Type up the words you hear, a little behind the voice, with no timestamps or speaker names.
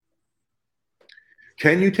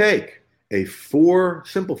Can you take a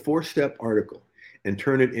simple four-step article and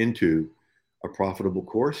turn it into a profitable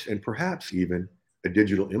course and perhaps even a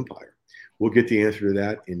digital empire? We'll get the answer to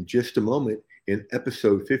that in just a moment in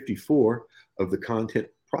episode 54 of the Content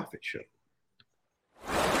Profit Show.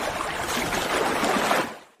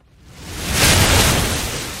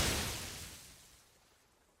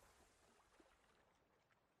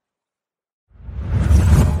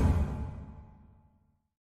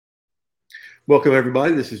 Welcome,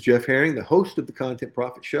 everybody. This is Jeff Herring, the host of the Content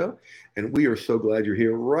Profit Show, and we are so glad you're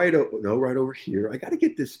here. Right over here. I got to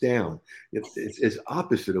get this down. It's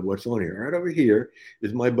opposite of what's on here. Right over here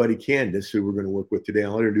is my buddy Candace, who we're going to work with today.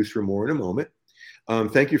 I'll introduce her more in a moment.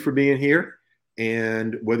 Thank you for being here.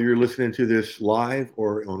 And whether you're listening to this live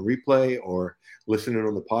or on replay or listening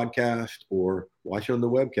on the podcast or watching on the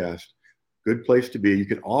webcast, good place to be. You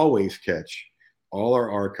can always catch all our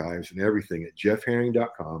archives and everything at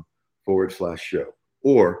jeffherring.com/show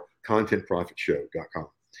or contentprofitshow.com.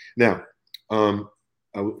 Now,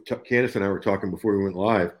 Candace and I were talking before we went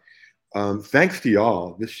live. Thanks to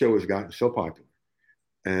y'all, this show has gotten so popular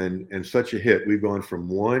and such a hit. We've gone from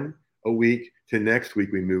 1 a week to next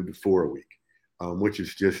week we moved to 4 a week, which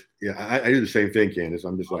is just, I do the same thing, Candace.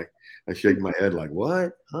 I'm just like, I shake my head like,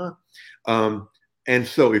 what? Huh? And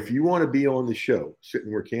so if you want to be on the show,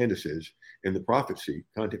 sitting where Candace is in the profit seat,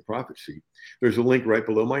 Content Profit Seat, there's a link right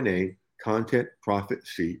below my name,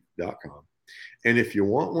 contentprofitseat.com. And if you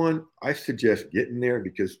want one, I suggest getting there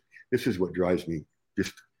because this is what drives me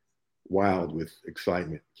just wild with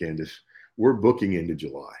excitement, Candace. We're booking into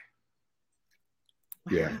July.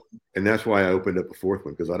 Wow. Yeah. And that's why I opened up a fourth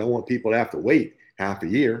one, because I don't want people to have to wait half a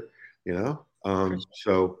year, you know?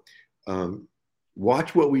 So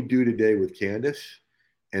watch what we do today with Candace,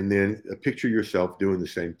 and then picture yourself doing the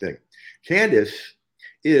same thing. Candace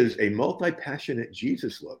is a multi-passionate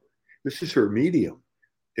Jesus lover. This is her Medium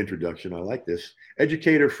introduction. I like this.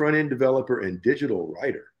 Educator, front-end developer, and digital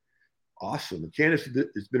writer. Awesome. Candace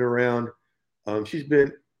has been around. She's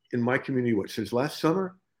been in my community, since last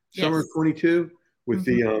summer? Yes. Summer of 22 with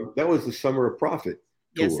that was the Summer of Profit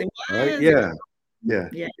tour, yes, it was. Right? Yeah.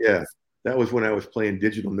 That was when I was playing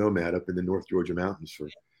digital nomad up in the North Georgia mountains for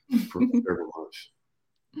several months.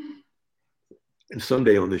 And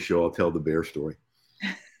someday on this show, I'll tell the bear story.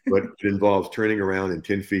 But it involves turning around and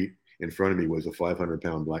 10 feet in front of me was a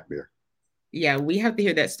 500-pound black bear. Yeah, we have to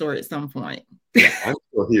hear that story at some point. Yeah, I'm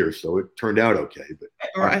still here, so it turned out okay. But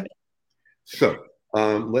all right. So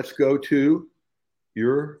let's go to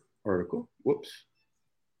your article. Whoops.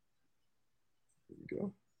 There we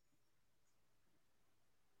go.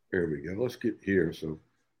 There we go. Let's get here so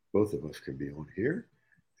both of us can be on here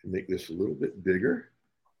and make this a little bit bigger,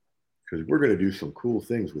 because we're going to do some cool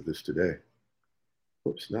things with this today.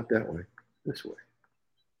 Whoops, not that way. This way.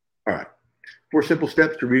 All right. 4 simple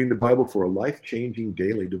steps to reading the Bible for a life-changing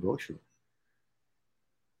daily devotional.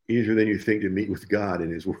 Easier than you think to meet with God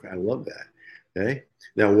in His Word. I love that. Okay.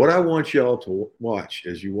 Now, what I want y'all to watch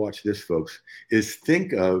as you watch this, folks, is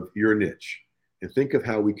think of your niche and think of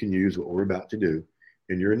how we can use what we're about to do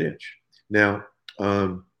in your niche. Now,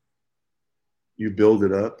 you build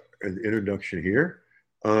it up in the introduction here.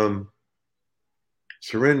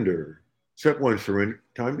 Surrender. Step 1, surrender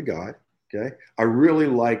time to God. Okay. I really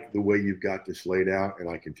like the way you've got this laid out, and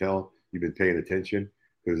I can tell you've been paying attention,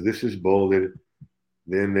 because this is bolded,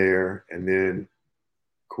 then there, and then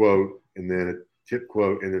quote, and then a tip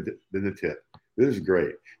quote, and then the tip. This is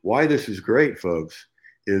great. Why this is great, folks,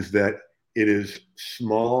 is that it is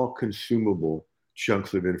small, consumable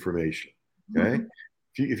chunks of information. Okay. Mm-hmm.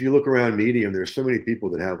 If you look around Medium, there's so many people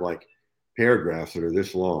that have like paragraphs that are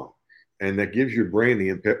this long, and that gives your brain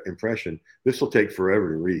the impression this will take forever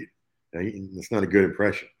to read. Now, it's not a good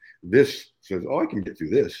impression. This says, oh, I can get through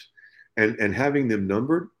this. And having them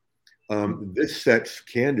numbered, this sets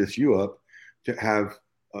Candace you up to have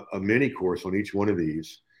a mini course on each one of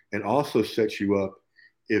these, and also sets you up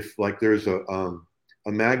if like there's a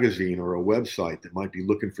magazine or a website that might be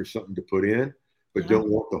looking for something to put in, but don't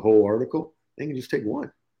want the whole article, they can just take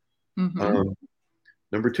one. Mm-hmm.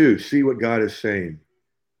 Number 2, see what God is saying.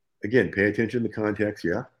 Again, pay attention to the context.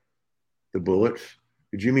 Yeah. The bullets.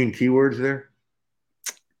 Did you mean keywords there?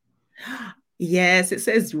 Yes, it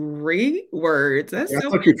says rewords. I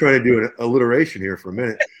thought you were trying to do an alliteration here for a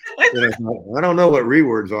minute. I don't know what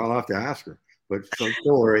rewords are. I'll have to ask her. But don't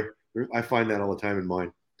worry. I find that all the time in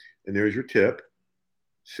mine. And there's your tip.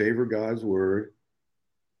 Savor God's word.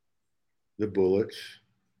 The bullets.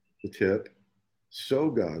 The tip. Sow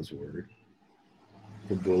God's word.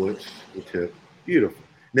 The bullets. The tip. Beautiful.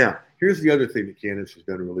 Now, here's the other thing that Candace has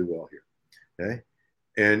done really well here. Okay.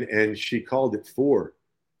 And she called it 4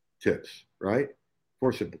 tips, right?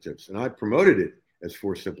 4 simple tips. And I promoted it as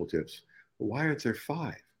 4 simple tips. But why aren't there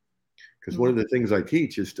 5? Because one of the things I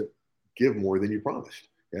teach is to give more than you promised.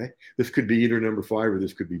 Okay. This could be either number 5 or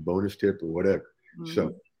this could be bonus tip or whatever.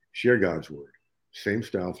 So share God's word. Same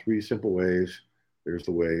style, 3 simple ways. There's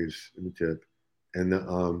the ways and the tip and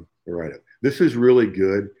the write-up. This is really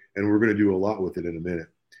good, and we're going to do a lot with it in a minute.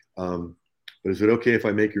 But is it okay if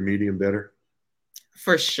I make your medium better?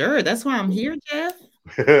 For sure. That's why I'm here, Jeff.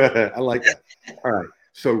 I like that. All right.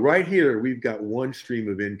 So right here, we've got one stream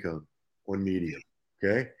of income on Medium.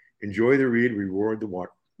 Okay. Enjoy the read, reward the watch.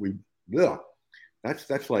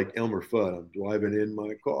 That's like Elmer Fudd. I'm driving in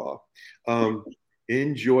my car.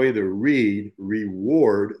 Enjoy the read,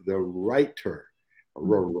 reward the writer.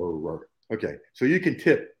 Okay. So you can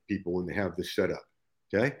tip people when they have this set up.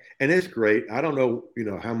 Okay. And it's great. I don't know,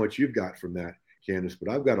 how much you've got from that, Candace, but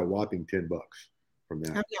I've got a whopping $10 from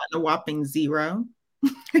that. I've got a whopping 0.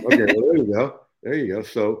 Okay, well, there you go. There you go.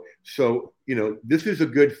 So this is a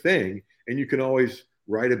good thing, and you can always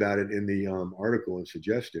write about it in the article and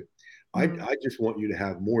suggest it. I just want you to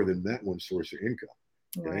have more than that one source of income.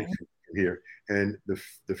 Okay, from here. And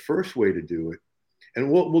the first way to do it,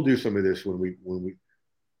 and we'll do some of this when we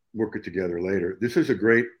work it together later. This is a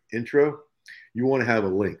great intro. You want to have a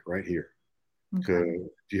link right here. Okay.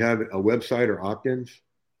 Do you have a website or opt-ins?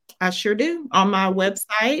 I sure do. On my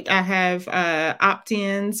website, I have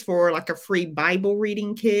opt-ins for like a free Bible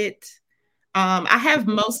reading kit. I have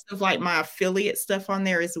most of like my affiliate stuff on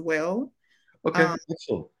there as well. Okay,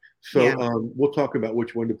 excellent. So we'll talk about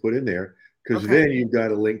which one to put in there, because then you've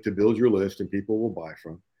got a link to build your list and people will buy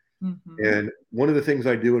from. And one of the things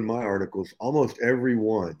I do in my articles, almost every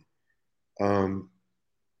one,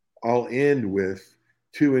 I'll end with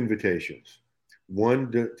 2 invitations.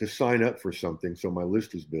 One, to sign up for something, so my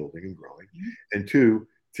list is building and growing, and 2,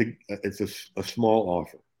 it's a small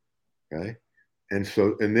offer. Okay, and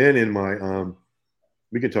then in my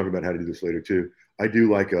we can talk about how to do this later too. I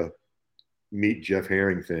do like a meet Jeff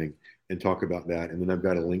Herring thing and talk about that, and then I've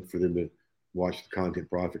got a link for them to watch the Content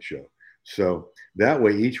Profit Show. So that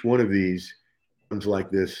way, each one of these comes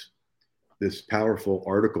like this powerful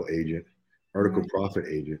article profit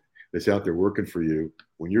agent that's out there working for you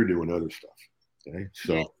when you're doing other stuff. Okay,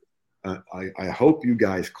 so I hope you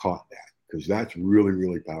guys caught that, because that's really,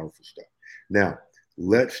 really powerful stuff. Now,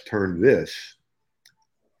 let's turn this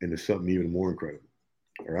into something even more incredible.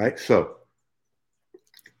 All right, so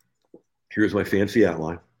here's my fancy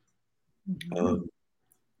outline.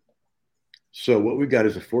 So what we've got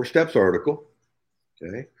is a 4 steps article,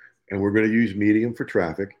 okay, and we're going to use Medium for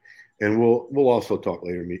traffic, and we'll also talk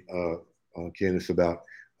later, Candace, about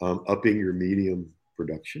upping your Medium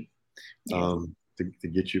production. To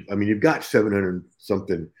get you, I mean, you've got 700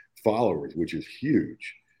 something followers, which is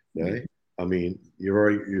huge. Okay, I mean,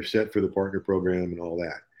 you're set for the partner program and all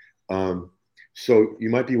that. So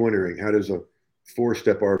you might be wondering, how does a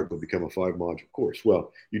 4-step article become a 5-module course?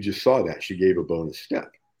 Well, you just saw that she gave a bonus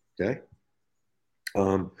step. Okay,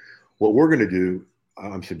 what we're going to do,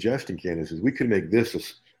 I'm suggesting, Candace, is we could make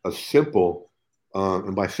this a simple,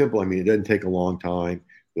 and by simple I mean it doesn't take a long time.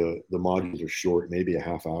 The modules are short, maybe a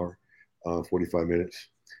half hour. 45 minutes,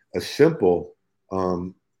 a simple,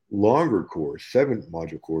 longer course,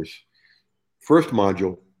 7-module course. First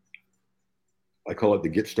module, I call it the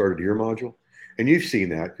Get Started Here module. And you've seen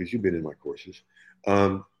that because you've been in my courses,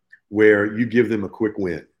 where you give them a quick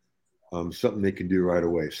win, something they can do right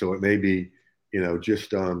away. So it may be,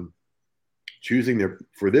 just choosing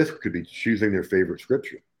for this could be choosing their favorite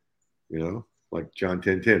scripture, like John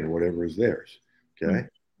 10:10 or whatever is theirs. Okay.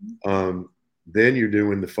 Then you're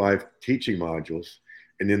doing the 5 teaching modules,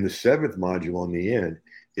 and then the 7th module on the end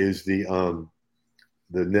is the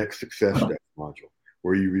next success step module,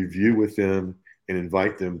 where you review with them and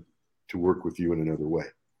invite them to work with you in another way.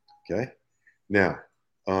 Okay. Now,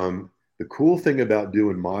 the cool thing about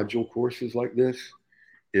doing module courses like this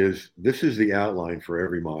is the outline for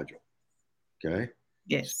every module. Okay.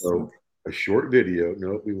 Yes. So a short video.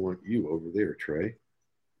 No, we want you over there, Trey.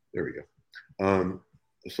 There we go.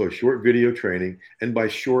 So short video training, and by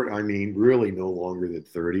short, I mean really no longer than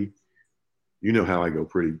 30. You know how I go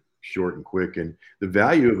pretty short and quick, and the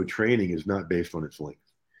value of a training is not based on its length.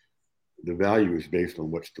 The value is based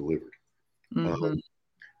on what's delivered. And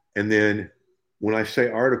then when I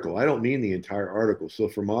say article, I don't mean the entire article. So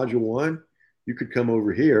for module 1, you could come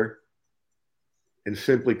over here and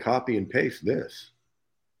simply copy and paste this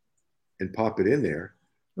and pop it in there.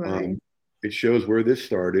 Right. It shows where this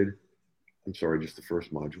started. I'm sorry, just the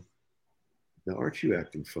first module. Now, aren't you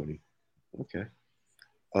acting funny? Okay.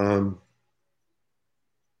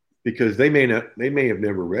 Because they may have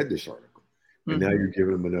never read this article, and now you're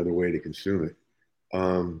giving them another way to consume it.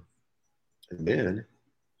 And then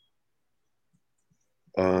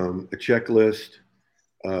a checklist.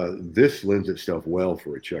 This lends itself well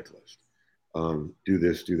for a checklist. Do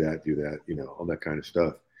this, do that, all that kind of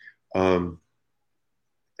stuff. Um,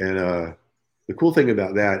 and the cool thing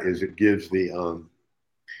about that is it gives the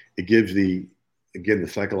again the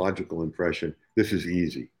psychological impression this is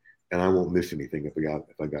easy, and I won't miss anything if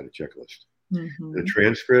I got a checklist. Mm-hmm. The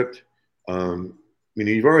transcript.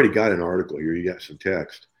 You've already got an article here. You got some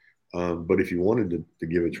text, but if you wanted to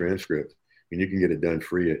give a transcript, you can get it done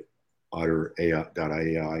free at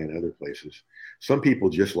otter.ai and other places. Some people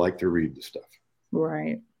just like to read the stuff,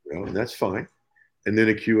 right? And that's fine. And then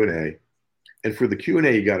a Q&A. And for the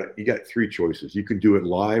Q&A, you got three choices. You can do it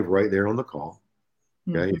live right there on the call.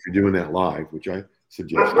 Okay, mm-hmm. If you're doing that live, which I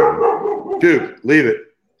suggest doing. Dude, leave it.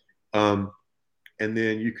 And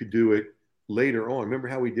then you could do it later on. Remember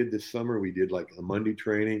how we did this summer? We did like a Monday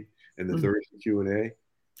training and the Thursday Q&A.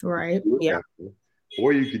 Right. Yeah.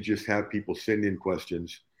 Or you could just have people send in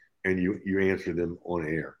questions and you answer them on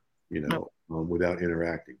air, without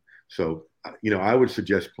interacting. So, I would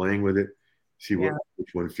suggest playing with it, see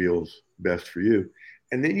which one feels best for you.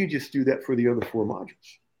 And then you just do that for the other 4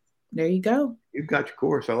 modules. There you go. You've got your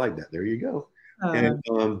course. I like that. There you go. And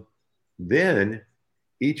then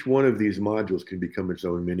each one of these modules can become its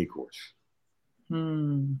own mini course,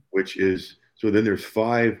 which is, so then there's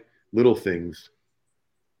 5 little things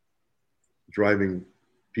driving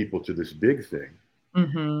people to this big thing.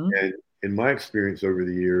 Mm-hmm. And in my experience over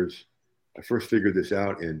the years, I first figured this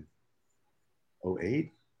out in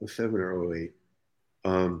 08, 07 or 08,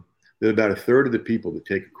 that about a third of the people that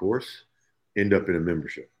take a course end up in a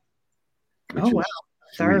membership. Oh, wow.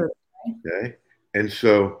 Third. Okay. And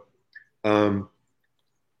so, I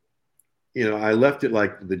left it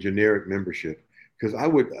like the generic membership because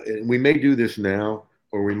and we may do this now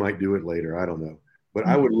or we might do it later. I don't know. But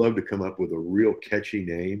I would love to come up with a real catchy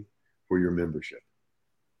name for your membership.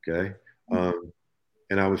 Okay.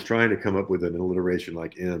 And I was trying to come up with an alliteration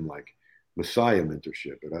like Messiah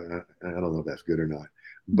Mentorship, but I don't know if that's good or not.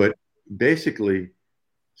 But basically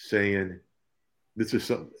saying this is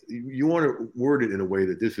something you want to word it in a way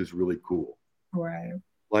that this is really cool. Right.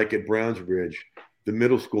 Like at Brownsbridge, the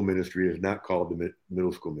middle school ministry is not called the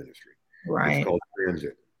middle school ministry. Right. It's called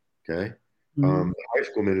Transit. Okay. The high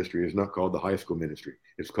school ministry is not called the high school ministry.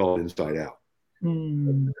 It's called Inside Out.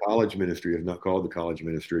 The college ministry is not called the college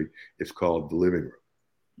ministry. It's called the living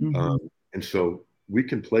room. And so we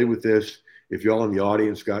can play with this. If y'all in the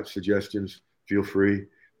audience got suggestions, feel free.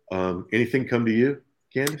 Anything come to you,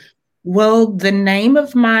 Candace? Well, the name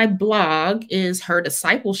of my blog is Her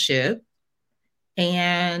Discipleship.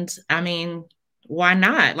 And why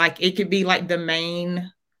not? Like it could be like the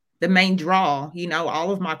main draw,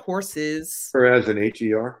 all of my courses. Her as an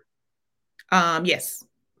HER? Yes.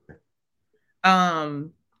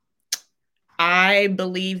 I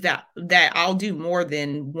believe that I'll do more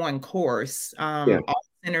than one course, all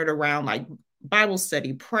centered around like Bible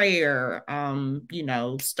study, prayer,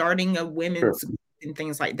 starting a women's group and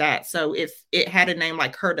things like that. So if it had a name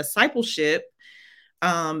like Her Discipleship,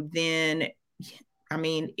 then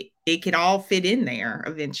it could all fit in there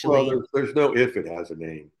eventually. Well, there's no if it has a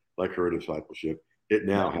name like Her Discipleship. It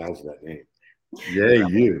now has that name. Yay,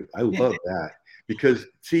 you. I love that. Because,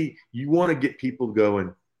 see, you want to get people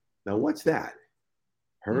going, now what's that?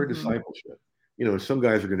 Her discipleship. Some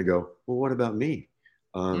guys are going to go, well, what about me?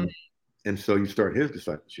 And so you start his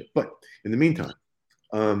discipleship. But in the meantime,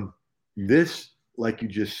 this, like you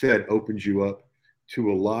just said, opens you up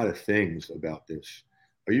to a lot of things about this.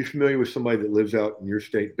 Are you familiar with somebody that lives out in your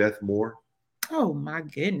state, Beth Moore? Oh, my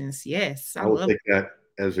goodness. Yes. I will take that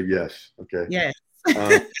as a yes. Okay. Yes.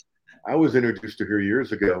 I was introduced to her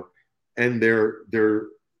years ago, and they're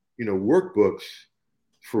workbooks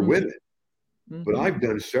for women. But I've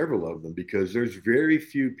done several of them because there's very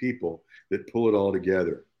few people that pull it all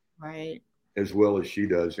together. Right. As well as she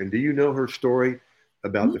does. And do you know her story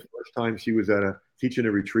about the first time she was at teaching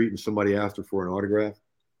a retreat and somebody asked her for an autograph?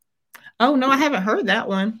 Oh, no, I haven't heard that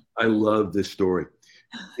one. I love this story.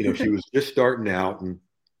 She was just starting out and,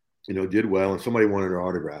 did well, and somebody wanted her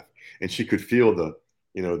autograph, and she could feel the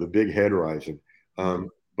big head rising.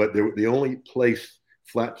 But the only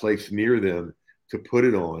flat place near them to put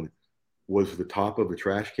it on was the top of a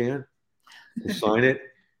trash can to sign it.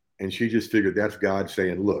 And she just figured that's God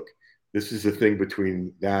saying, look, this is the thing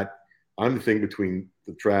between that. I'm the thing between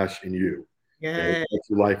the trash and you. Yeah. What's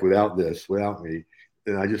your life without me?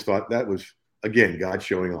 And I just thought that was, again, God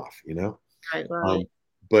showing off, Right.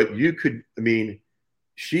 But you could,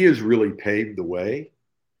 she has really paved the way.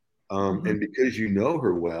 And because you know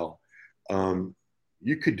her well,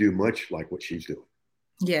 you could do much like what she's doing.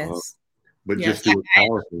 Yes. But Yes. just do it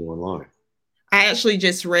powerfully online. I actually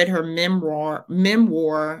just read her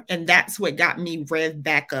memoir, and that's what got me rev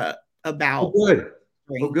back up about. Oh, good.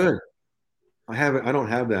 Oh, good. I don't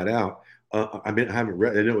have that out. I haven't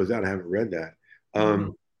read. I know it was out. I haven't read that.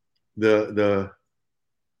 The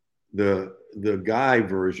the guy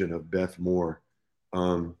version of Beth Moore.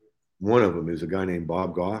 One of them is a guy named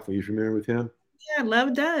Bob Goff. Are you familiar with him? Yeah,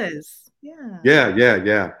 Love Does. Yeah.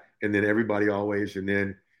 Yeah. And then everybody always, and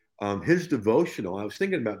then his devotional. I was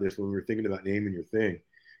thinking about this when we were thinking about naming your thing,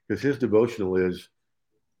 because his devotional is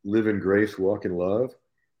live in grace, walk in love.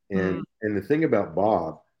 And the thing about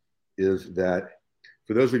Bob is that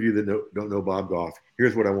for those of you that don't know Bob Goff,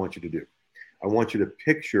 here's what I want you to do. I want you to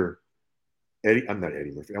picture Eddie. I'm not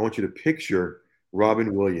Eddie Murphy. I want you to picture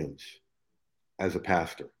Robin Williams as a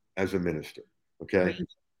pastor, as a minister. Okay.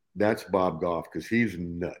 That's Bob Goff, because he's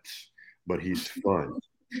nuts, but he's fun.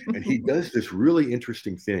 And he does this really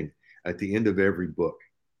interesting thing at the end of every book.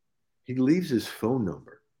 He leaves his phone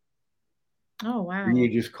number. Oh, wow. And you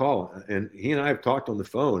just call. And he and I have talked on the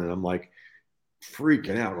phone, and I'm like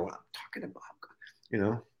freaking out. I'm talking about,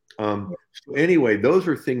 So anyway, those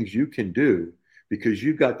are things you can do because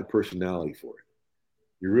you've got the personality for it.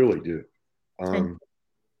 You really do.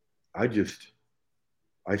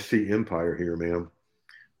 I see empire here, ma'am.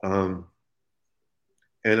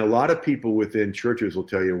 And a lot of people within churches will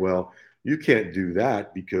tell you, well, you can't do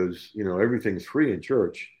that because, everything's free in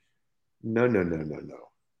church. No.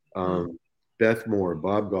 Beth Moore,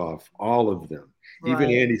 Bob Goff, all of them,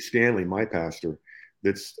 even Andy Stanley, my pastor,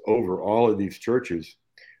 that's over all of these churches.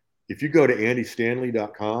 If you go to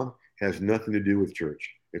andystanley.com, has nothing to do with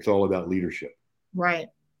church. It's all about leadership. Right.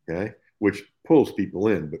 Okay. Which pulls people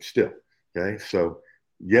in, but still. Okay. So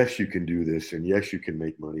yes, you can do this, and yes, you can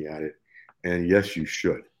make money at it, and yes, you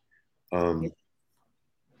should.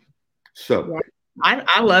 So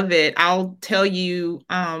I love it. I'll tell you.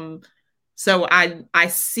 So I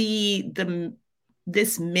see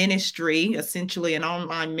this ministry, essentially an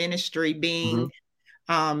online ministry, being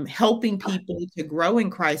helping people to grow in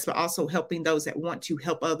Christ, but also helping those that want to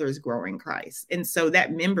help others grow in Christ. And so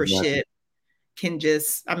that membership can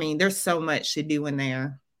just, there's so much to do in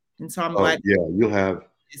there. And so I'm glad. Yeah, you'll have.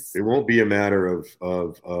 It won't be a matter of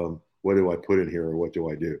what do I put in here or what do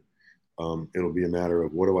I do. It'll be a matter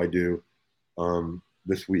of what do I do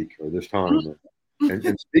this week or this time.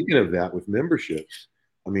 And speaking of that, with memberships,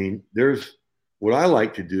 there's what I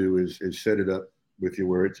like to do is set it up with you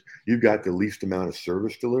where you've got the least amount of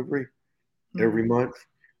service delivery every month.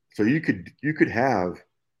 So you could do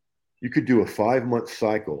a 5-month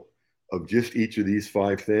cycle of just each of these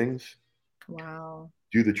 5 things. Wow.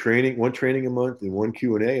 Do the training, one training a month and one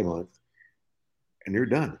Q&A a month, and you're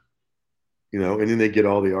done. And then they get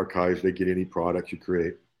all the archives, they get any products you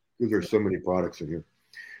create, because there's so many products in here.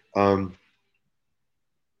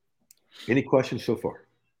 Any questions so far?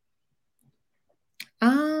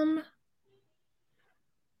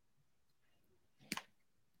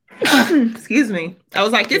 Excuse me. I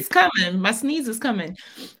was like, it's coming. My sneeze is coming.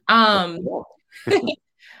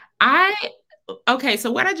 Okay,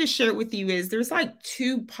 so what I just shared with you is there's like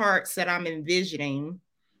 2 parts that I'm envisioning.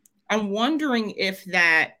 I'm wondering if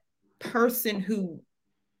that person who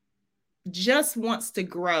just wants to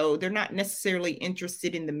grow, they're not necessarily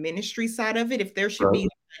interested in the ministry side of it, if there should be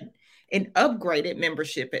an upgraded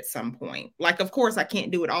membership at some point. Like, of course, I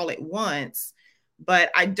can't do it all at once,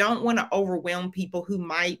 but I don't want to overwhelm people who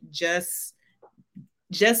might just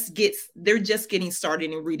they're just getting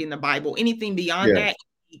started in reading the Bible. Anything beyond that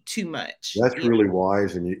too much. That's really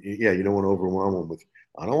wise. And you don't want to overwhelm them with,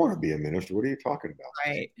 I don't want to be a minister. What are you talking about?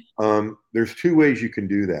 Right. There's 2 ways you can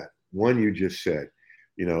do that. One, you just said,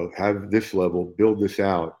 have this level, build this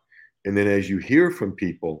out. And then as you hear from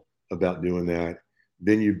people about doing that,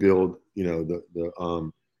 then you build,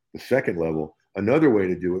 the second level. Another way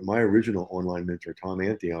to do it, my original online mentor, Tom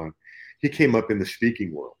Antion, he came up in the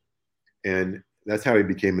speaking world. And that's how he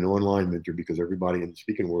became an online mentor, because everybody in the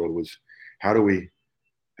speaking world was, how do we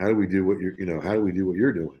do what you're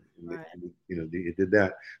doing? Right. He did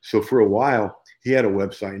that. So for a while, he had a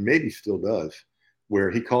website, and maybe still does, where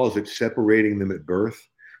he calls it separating them at birth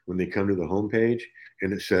when they come to the homepage,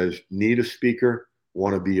 and it says, need a speaker,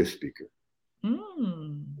 want to be a speaker.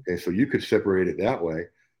 Okay, so you could separate it that way.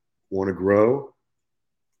 Want to grow,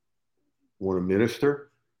 want to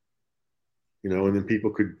minister, and then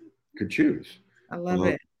people could choose. I love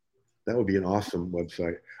it. That would be an awesome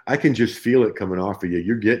website. I can just feel it coming off of you.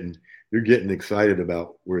 You're getting excited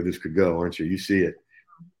about where this could go, aren't you? You see it.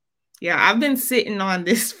 Yeah, I've been sitting on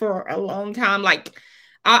this for a long time. Like,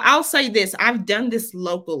 I'll say this: I've done this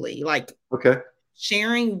locally, like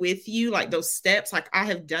sharing with you like those steps. Like I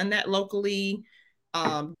have done that locally.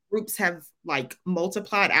 Groups have like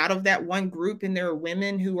multiplied out of that one group, and there are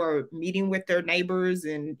women who are meeting with their neighbors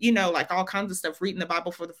and, you know, like all kinds of stuff, reading the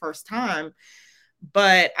Bible for the first time.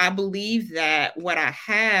 But I believe that what I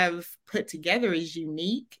have put together is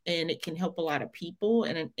unique and it can help a lot of people.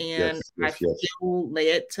 And I feel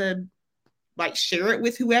led to like share it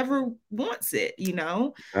with whoever wants it, you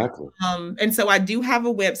know? Exactly. And so I do have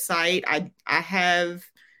a website. I have,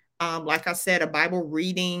 like I said, a Bible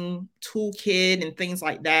reading toolkit and things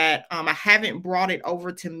like that. I haven't brought it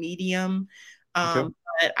over to Medium, but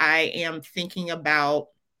I am thinking about,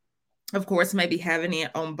 of course, maybe having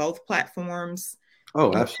it on both platforms.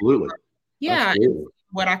 Oh, absolutely. Yeah. Absolutely.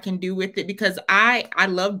 What I can do with it, because I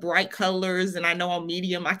love bright colors, and I know on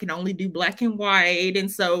Medium I can only do black and white,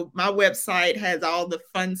 and so my website has all the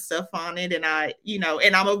fun stuff on it, and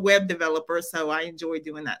and I'm a web developer, so I enjoy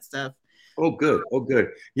doing that stuff. Oh, good.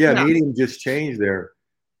 Yeah. Medium just changed their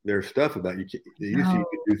stuff about you. They used to, you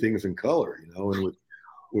could do things in color, you know, and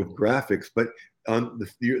with graphics, but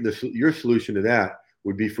your solution to that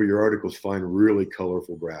would be for your articles find really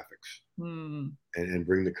colorful graphics and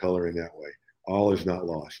bring the color in that way. All is not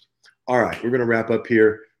lost. All right, we're going to wrap up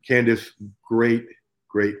here. Candace, great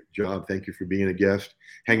job. Thank you for being a guest.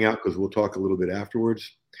 Hang out because we'll talk a little bit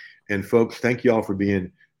afterwards. And folks, thank you all for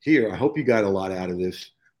being here. I hope you got a lot out of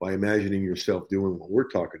this by imagining yourself doing what we're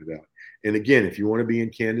talking about. And again, if you want to be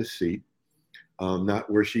in Candace's seat,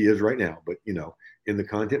 not where she is right now, but in the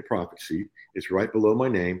Content Profit seat, it's right below my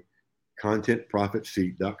name,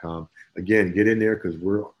 contentprofitseat.com. Again, get in there because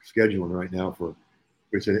we're scheduling right now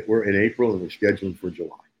we're in April and we're scheduling for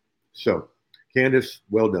July. So, Candace,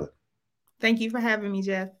 well done. Thank you for having me,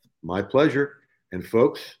 Jeff. My pleasure. And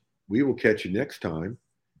folks, we will catch you next time.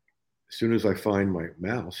 As soon as I find my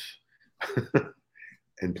mouse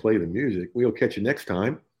and play the music, we'll catch you next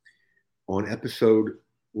time on episode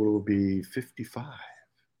will be 55.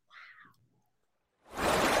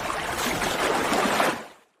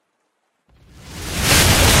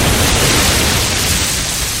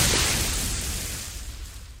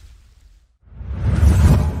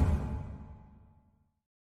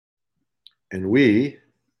 And we